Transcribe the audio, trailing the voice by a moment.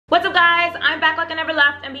What's up guys, I'm back like I never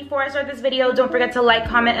left, and before I start this video, don't forget to like,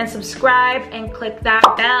 comment, and subscribe, and click that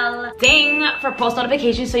bell ding for post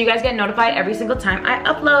notifications so you guys get notified every single time I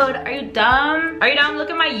upload. Are you dumb? Are you dumb? Look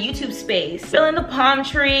at my YouTube space. Filling the palm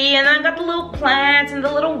tree, and then I got the little plants and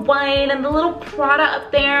the little wine and the little Prada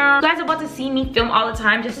up there. You guys are about to see me film all the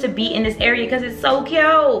time just to be in this area because it's so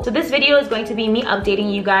cute. So this video is going to be me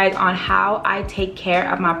updating you guys on how I take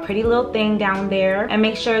care of my pretty little thing down there and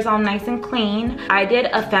make sure it's all nice and clean. I did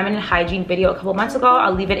a feminine hygiene video a couple months ago.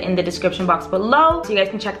 I'll leave it in the description box below so you guys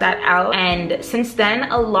can check that out. And since then,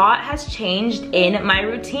 a lot has changed in my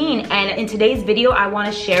routine. And in today's video, I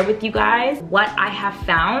want to share with you guys what I have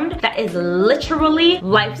found that is literally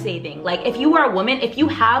life-saving. Like, if you are a woman, if you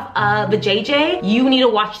have a vajayjay, you need to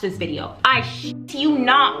watch this video. I shit you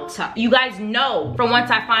not. You guys know from once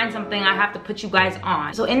I find something, I have to put you guys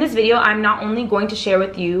on. So in this video, I'm not only going to share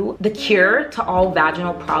with you the cure to all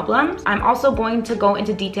vaginal problems, I'm also going to go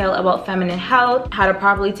into detail about feminine health, how to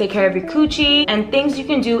properly take care of your coochie, and things you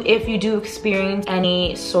can do if you do experience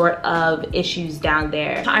any sort of issues down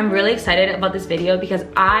there. So I'm really excited about this video because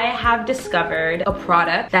I have discovered a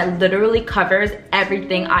product that literally covers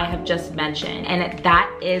everything I have just mentioned, and that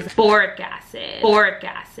is boric acid. Boric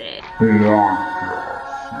acid.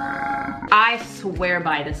 I swear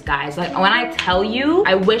by this, guys. Like, when I tell you,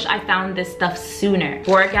 I wish I found this stuff sooner.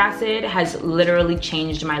 Boric acid has literally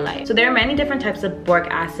changed my life. So there are many different types of boric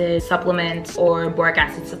acid supplements or boric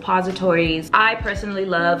acid suppositories. I personally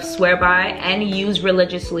love, swear by, and use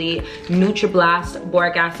religiously NutraBlast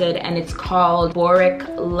boric acid, and it's called Boric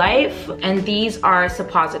Life, and these are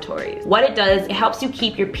suppositories. What it does, it helps you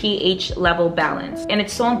keep your pH level balanced, and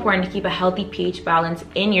it's so important to keep a healthy pH balance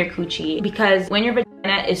in your coochie because when your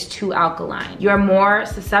vagina is too alkaline, you're more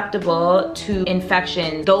susceptible to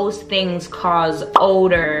infection. Those things cause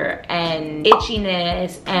odor and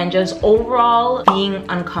itchiness and just overall being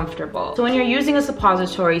uncomfortable. So when you're using a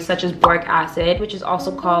suppository such as boric acid, which is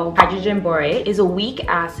also called hydrogen borate, is a weak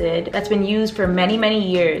acid that's been used for many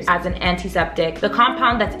years as an antiseptic. The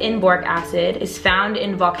compound that's in boric acid is found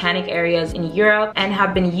in volcanic areas in Europe and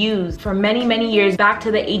have been used for many years back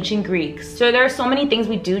to the ancient Greeks. So there are so many things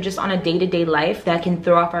we do just on a day-to-day life that can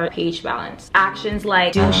throw off our pH balance. Actions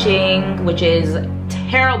like douching, which is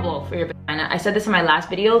terrible for your vagina. I said this in my last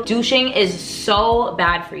video. Douching is so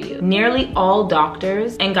bad for you. Nearly all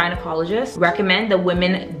doctors and gynecologists recommend that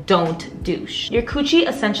women don't douche. Your coochie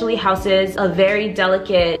essentially houses a very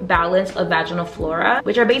delicate balance of vaginal flora,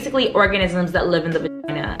 which are basically organisms that live in the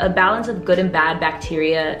vagina. A balance of good and bad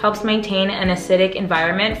bacteria helps maintain an acidic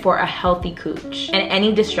environment for a healthy cooch. And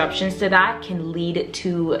any disruptions to that can lead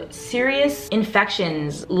to serious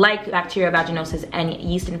infections like bacterial vaginosis and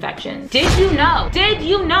yeast infections. Did you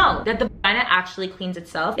know that the vagina actually cleans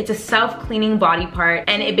itself? It's a self-cleaning body part,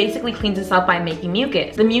 and it basically cleans itself by making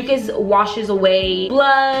mucus. The mucus washes away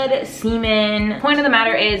blood, semen. Point of the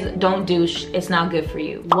matter is, don't douche. It's not good for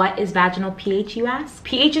you. What is vaginal pH, you ask?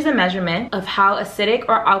 pH is a measurement of how acidic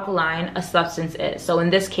or alkaline a substance is. So in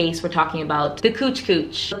this case, we're talking about the cooch.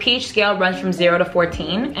 The pH scale runs from 0 to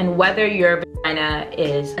 14, and whether your vagina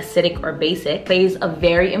is acidic or basic plays a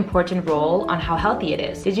very important role on how healthy it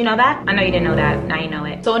is. Did you know that? I know you didn't know that. Now you know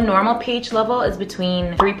it. So a normal pH level is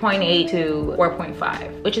between 3.8 to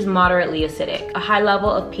 4.5, which is moderately acidic. A high level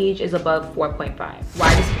of pH is above 4.5.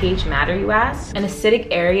 Why does pH matter, you ask? An acidic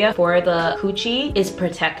area for the coochie is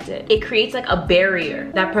protected. It creates like a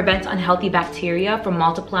barrier that prevents unhealthy bacteria from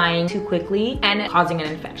multiplying too quickly and causing an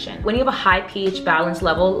infection. When you have a high pH balance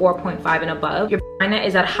level, 4.5 and above, your vagina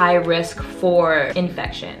is at high risk for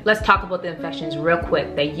infection. Let's talk about the infections real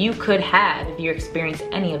quick that you could have if you experience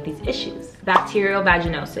any of these issues. Bacterial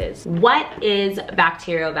vaginosis. What is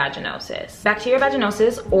bacterial vaginosis? Bacterial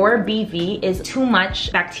vaginosis, or BV, is too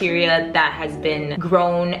much bacteria that has been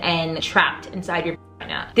grown and trapped inside your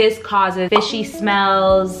vagina. This causes fishy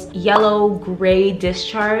smells, yellow-gray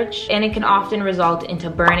discharge, and it can often result into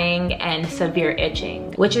burning and severe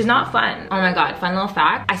itching, which is not fun. Oh my god, fun little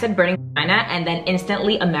fact. I said burning vagina, and then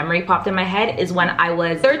instantly a memory popped in my head is when I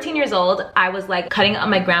was 13 years old. I was like cutting up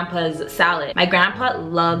my grandpa's salad. My grandpa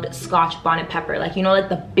loved Scotch bonnet pepper, like, you know, like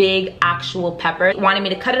the big actual pepper. He wanted me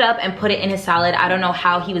to cut it up and put it in his salad. I don't know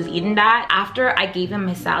how he was eating that. After I gave him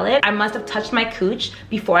his salad, I must have touched my cooch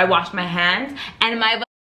before I washed my hands, and my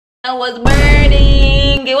vagina was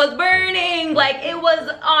burning. It was burning, like it was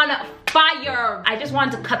on fire. I just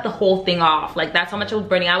wanted to cut the whole thing off. Like, that's how much it was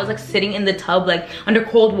burning. I was like sitting in the tub, like under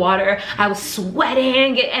cold water. I was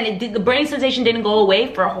sweating, and the burning sensation didn't go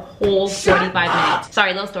away for a whole 45 minutes.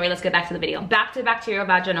 Sorry, little story. Let's get back to the video. Back to bacterial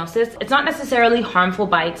vaginosis. It's not necessarily harmful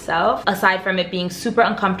by itself, aside from it being super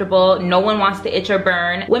uncomfortable. No one wants to itch or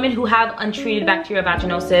burn. Women who have untreated bacterial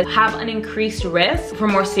vaginosis have an increased risk for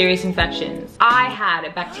more serious infections. I had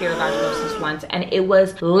a bacterial vaginosis once, and it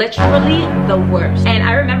was literally the worst. And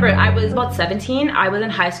I remember I was about 17. I was in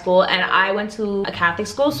high school, and I went to a Catholic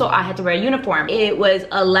school, so I had to wear a uniform. It was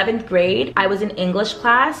 11th grade. I was in English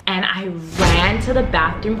class, and I ran to the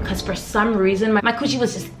bathroom because for some reason my coochie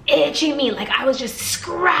was just itching me. Like, I was just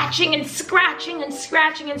scratching and scratching and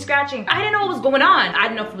scratching and scratching. I didn't know what was going on. I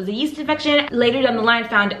didn't know if it was a yeast infection. Later down the line,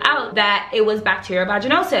 found out that it was bacterial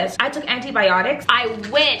vaginosis. I took antibiotics. I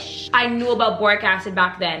wish I knew about boric acid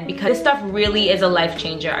back then, because this stuff really is a life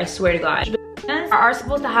changer. I swear to God. Are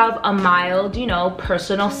supposed to have a mild, you know,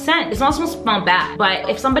 personal scent. It's not supposed to smell bad, but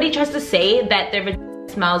if somebody tries to say that their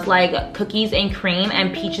smells like cookies and cream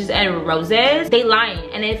and peaches and roses, they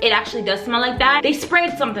lying. And if it actually does smell like that, they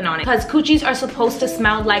sprayed something on it, because coochies are supposed to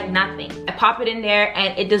smell like nothing. I pop it in there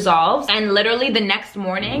and it dissolves, and literally the next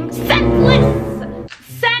morning, scentless,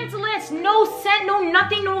 no scent, no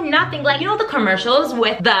nothing, no nothing. Like, you know the commercials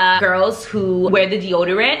with the girls who wear the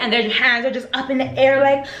deodorant and their hands are just up in the air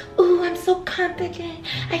like, ooh, I'm so confident,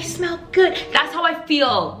 I smell good. That's how I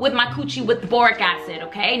feel with my coochie with boric acid,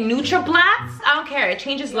 okay? NutraBlast, I don't care, it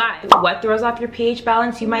changes lives. What throws off your pH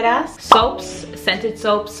balance, you might ask? Soaps, scented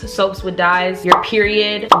soaps, soaps with dyes, your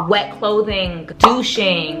period, wet clothing,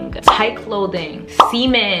 douching, tight clothing,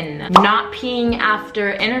 semen, not peeing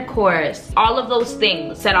after intercourse. All of those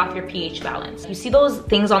things set off your pH balance. You see those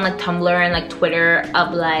things on like Tumblr and like Twitter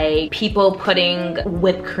of like people putting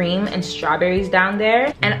whipped cream and strawberries down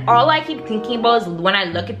there, and all I keep thinking about is when I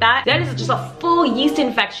look at that is just a full yeast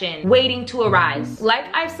infection waiting to arise. Like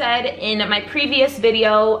I've said in my previous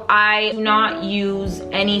video, I do not use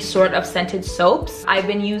any sort of scented soaps. I've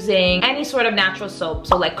been using any sort of natural soap,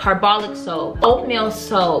 so like carbolic soap, oatmeal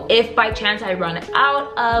soap. If by chance I run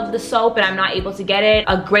out of the soap and I'm not able to get it,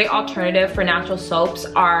 a great alternative for natural soaps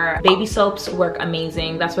are baby soaps. Work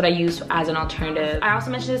amazing. That's what I use as an alternative. I also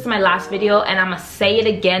mentioned this in my last video, and I'm gonna say it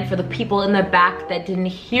again for the people in the back that didn't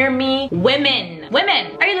hear me. Women,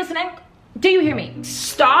 are you listening? Do you hear me?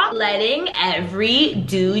 Stop letting every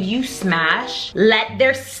dude you smash let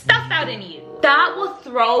their stuff out in you. That will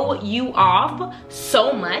throw you off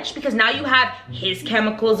so much, because now you have his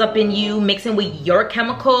chemicals up in you mixing with your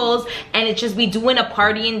chemicals, and it just be doing a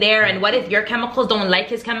party in there. And what if your chemicals don't like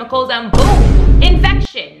his chemicals, and boom,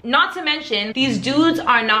 infection. Not to mention, these dudes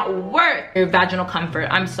are not worth your vaginal comfort.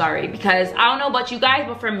 I'm sorry, because I don't know about you guys,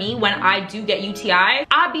 but for me, when I do get UTI,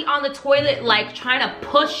 I'll be on the toilet like trying to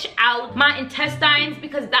push out my intestines,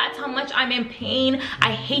 because that's how much I'm in pain.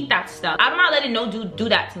 I hate that stuff. I'm not letting no dude do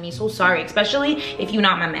that to me. So sorry, especially if you're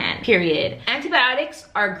not my man, period. Antibiotics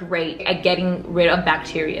are great at getting rid of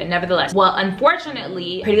bacteria. Nevertheless, well,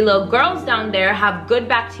 unfortunately, pretty little girls down there have good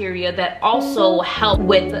bacteria that also help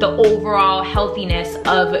with the overall healthiness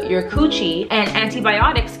of your coochie, and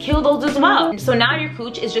antibiotics kill those as well. So now your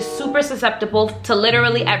cooch is just super susceptible to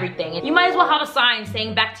literally everything. And you might as well have a sign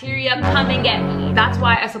saying, bacteria, come and get me. That's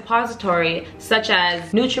why a suppository such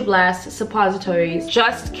as NutraBlast suppositories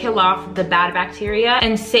just kill off the bad bacteria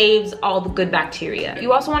and saves all the good bacteria.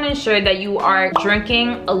 You also want to ensure that you are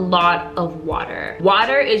drinking a lot of water.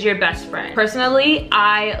 Water is your best friend. Personally,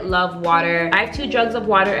 I love water. I have 2 jugs of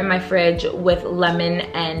water in my fridge with lemon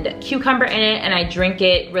and cucumber in it, and I drink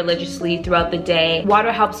it religiously throughout the day.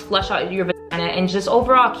 Water helps flush out your and just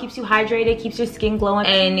overall keeps you hydrated, keeps your skin glowing,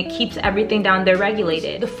 and keeps everything down there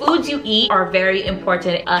regulated. The foods you eat are very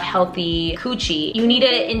important. A healthy coochie, you need to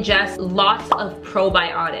ingest lots of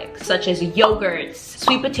probiotics such as yogurts.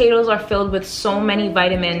 Sweet potatoes are filled with so many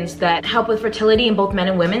vitamins that help with fertility in both men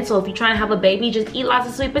and women. So if you're trying to have a baby, just eat lots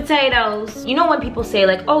of sweet potatoes. You know when people say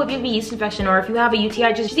like, oh, if you have a yeast infection or if you have a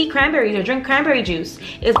UTI, just eat cranberries or drink cranberry juice.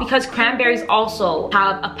 It's because cranberries also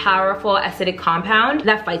have a powerful acidic compound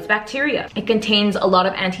that fights bacteria. It contains a lot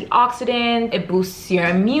of antioxidants, it boosts your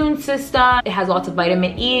immune system, it has lots of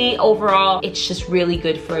vitamin E. Overall, it's just really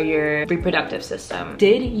good for your reproductive system.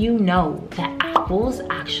 Did you know that apples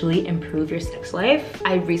actually improve your sex life?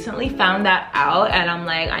 I recently found that out, and I'm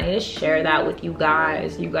like, I need to share that with you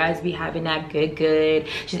guys. You guys be having that good.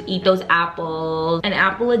 Just eat those apples. An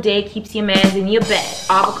apple a day keeps your mans in your bed.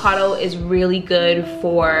 Avocado is really good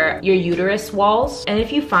for your uterus walls. And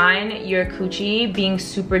if you find your coochie being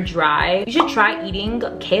super dry, you should try eating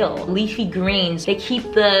kale, leafy greens. They keep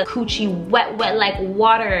the coochie wet like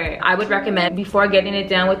water. I would recommend before getting it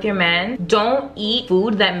down with your man, don't eat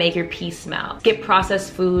food that make your pee smell. Skip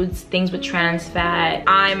processed foods, things with trans fat.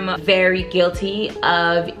 I'm very guilty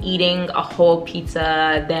of eating a whole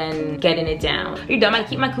pizza then getting it down. Are you dumb? I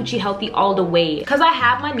keep my coochie healthy all the way because I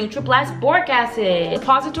have my NutraBlast boric acid.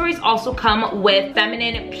 Suppositories also come with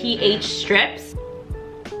feminine pH strips.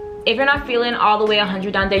 If you're not feeling all the way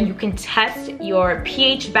 100 down there, you can test your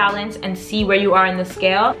pH balance and see where you are in the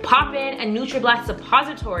scale. Pop in a NutraBlast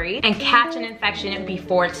suppository and catch an infection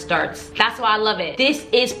before it starts. That's why I love it. This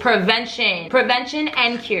is prevention. Prevention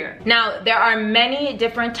and cure. Now, there are many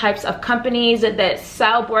different types of companies that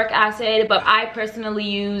sell boric acid, but I personally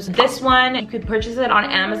use this one. You could purchase it on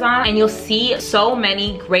Amazon and you'll see so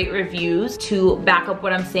many great reviews to back up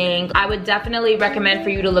what I'm saying. I would definitely recommend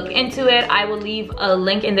for you to look into it. I will leave a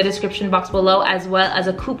link in the description box below as well as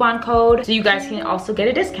a coupon code so you guys can also get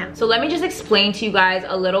a discount. So let me just explain to you guys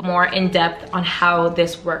a little more in depth on how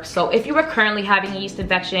this works. So if you are currently having a yeast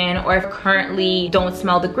infection, or if you currently don't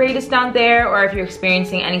smell the greatest down there, or if you're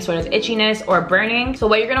experiencing any sort of itchiness or burning, so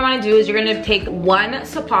what you're gonna wanna do is you're gonna take one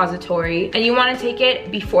suppository and you wanna take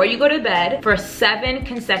it before you go to bed for 7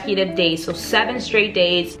 consecutive days. So 7 straight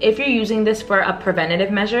days. If you're using this for a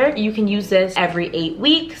preventative measure, you can use this every 8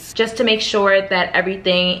 weeks just to make sure that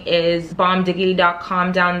everything is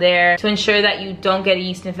bombdiggity.com down there to ensure that you don't get a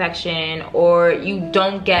yeast infection or you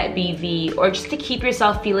don't get BV, or just to keep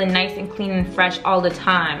yourself feeling nice and clean and fresh all the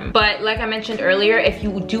time. But like I mentioned earlier, if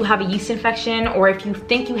you do have a yeast infection, or if you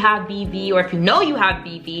think you have BV, or if you know you have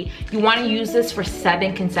BV, you want to use this for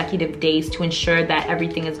 7 consecutive days to ensure that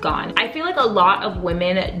everything is gone. I feel like a lot of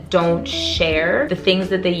women don't share the things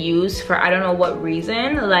that they use for I don't know what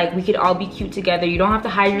reason. Like, we could all be cute together. You don't have to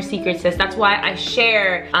hide your secrets, sis. That's why I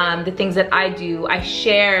share the things that I do. I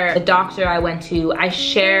share the doctor I went to. I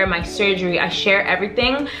share my surgery. I share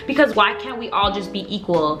everything, because why can't we all just be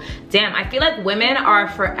equal? Damn, I feel like women are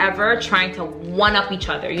forever trying to one up each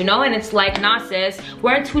other, you know? And it's like, nah sis,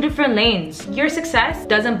 we're in 2 different lanes. Your success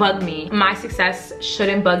doesn't bug me. My success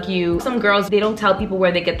shouldn't bug you. Some girls, they don't tell people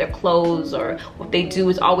where they get their clothes, or what they do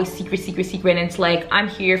is always secret. And it's like, I'm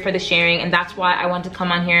here for the sharing, and that's why I want to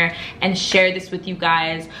come on here and share this with you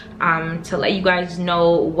guys, to let you guys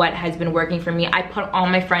know what has been working for me. I put all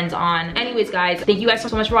my friends on. Anyways guys, thank you guys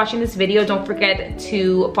so much for watching this video. Don't forget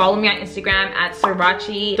to follow me on Instagram at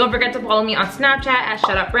Srirachi. Don't forget to follow me on Snapchat at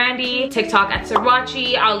ShutUpBrandy, TikTok at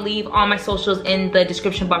Srirachi. I'll leave all my socials in the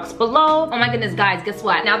description box below. Oh my goodness guys, guess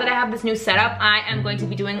what? Now that I have this new setup, I am going to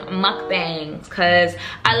be doing mukbangs because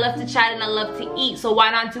I love to chat and I love to eat, so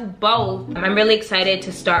why not do both? I'm really excited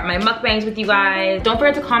to start my mukbangs with you guys. Don't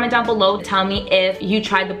forget to comment down below to tell me if you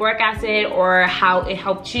tried the boric acid or how it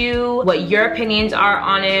helped you, what your opinions are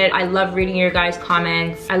on it. I love reading your guys'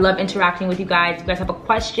 comments. I love interacting with you guys. If you guys have a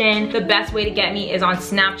question, the best way to get me is on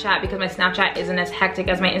Snapchat, because my Snapchat isn't as hectic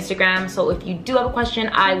as my Instagram. So if you do have a question,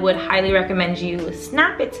 I would highly recommend you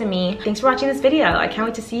snap it to me. Thanks for watching this video. I can't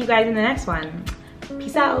wait to see you guys in the next one.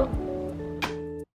 Peace out.